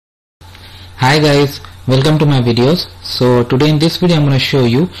Hi guys, welcome to my videos. So today in this video I'm going to show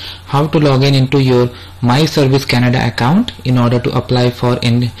you how to log in into your My Service Canada account in order to apply for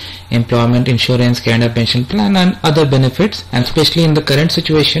employment insurance, Canada pension plan and other benefits, and especially in the current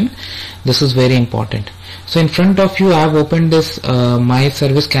situation this is very important. So in front of you I have opened this My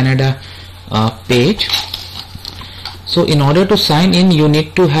Service Canada page. So in order to sign in you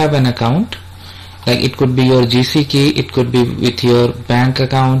need to have an account, like it could be your GC key, it could be with your bank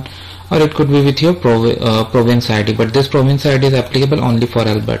account, or it could be with your province ID, but this province ID is applicable only for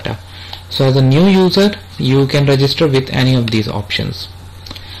Alberta. So as a new user you can register with any of these options,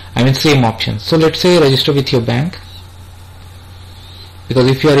 same options. So let's say register with your bank, because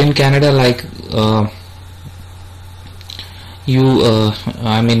if you are in Canada, like you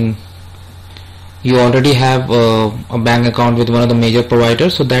already have a bank account with one of the major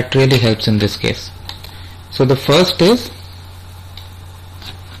providers, so that really helps in this case. So the first is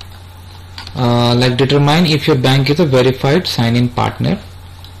determine if your bank is a verified sign-in partner.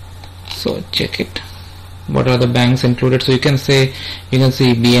 So check it, what are the banks included. So you can see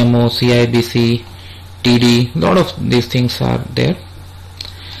BMO, CIBC, TD, lot of these things are there.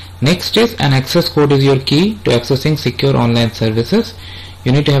 Next is an access code is your key to accessing secure online services.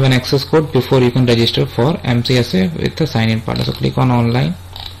 You need to have an access code before you can register for MCSA with the sign-in partner. So click on online.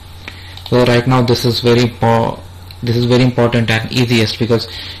 So right now this is very important and easiest, because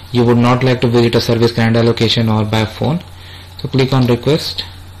you would not like to visit a Service Canada location or by phone. So click on request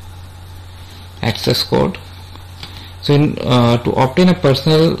access code. So to obtain a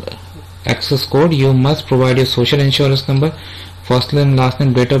personal access code you must provide your social insurance number, first name, last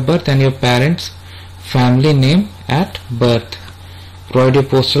name, date of birth and your parents' family name at birth. Provide your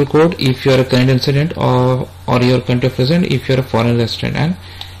postal code if you are a current resident or your country of residence if you are a foreign resident, and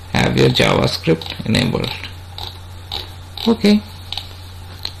have your JavaScript enabled. Okay,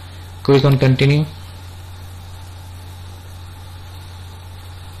 click on continue.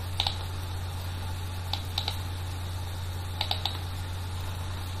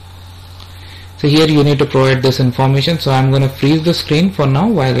 So here you need to provide this information, so I'm going to freeze the screen for now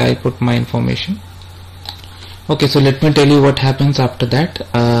while I put my information. Okay, so let me tell you what happens after that.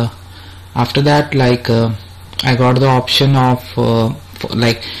 I got the option of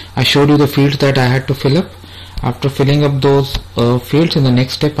I showed you the fields that I had to fill up. After filling up those fields, in the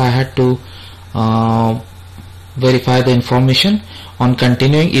next step I had to verify the information. On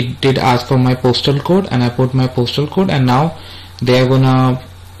continuing, it did ask for my postal code and I put my postal code, and now they are gonna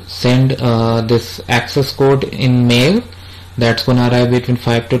send this access code in mail. That's gonna arrive between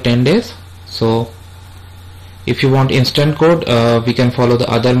 5 to 10 days. So if you want instant code, we can follow the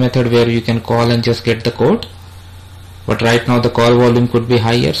other method where you can call and just get the code, but right now the call volume could be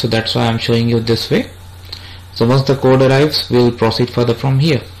higher, so that's why I'm showing you this way. So once the code arrives, we'll proceed further from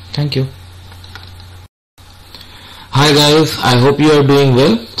here. Thank you. Hi guys, I hope you are doing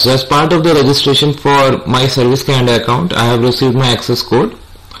well. So as part of the registration for My Service Canada account, I have received my access code.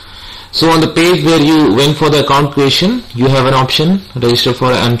 So on the page where you went for the account creation, you have an option register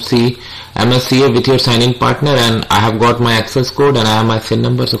for MSCA with your sign-in partner, and I have got my access code and I have my SIN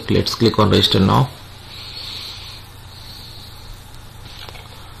number. So let's click on register now.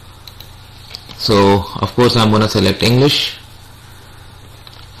 So of course I'm going to select English,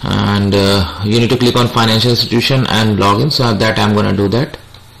 and you need to click on financial institution and login. So that I'm going to do that,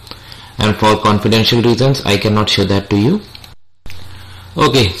 and for confidential reasons I cannot show that to you.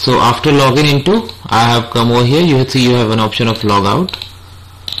 Okay, so after logging into, I have come over here. You see you have an option of log out.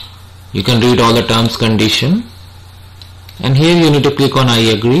 You can read all the terms, condition, and here you need to click on I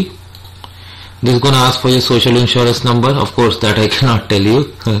agree. This is going to ask for your social insurance number. Of course that I cannot tell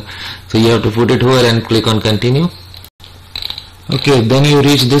you. So you have to put it here and click on continue. Okay, then you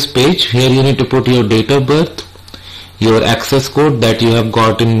reach this page. Here you need to put your date of birth, your access code that you have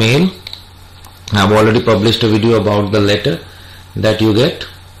got in mail. I have already published a video about the letter that you get,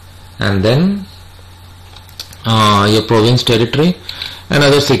 and then your province, territory and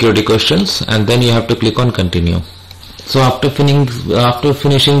other security questions, and then you have to click on continue. So after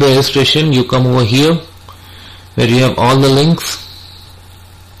finishing the registration, you come over here where you have all the links.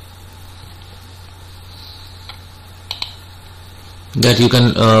 That you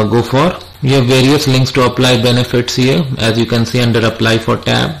can go for. You have various links to apply benefits here, as you can see under apply for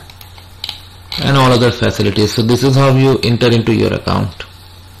tab, and all other facilities. So this is how you enter into your account.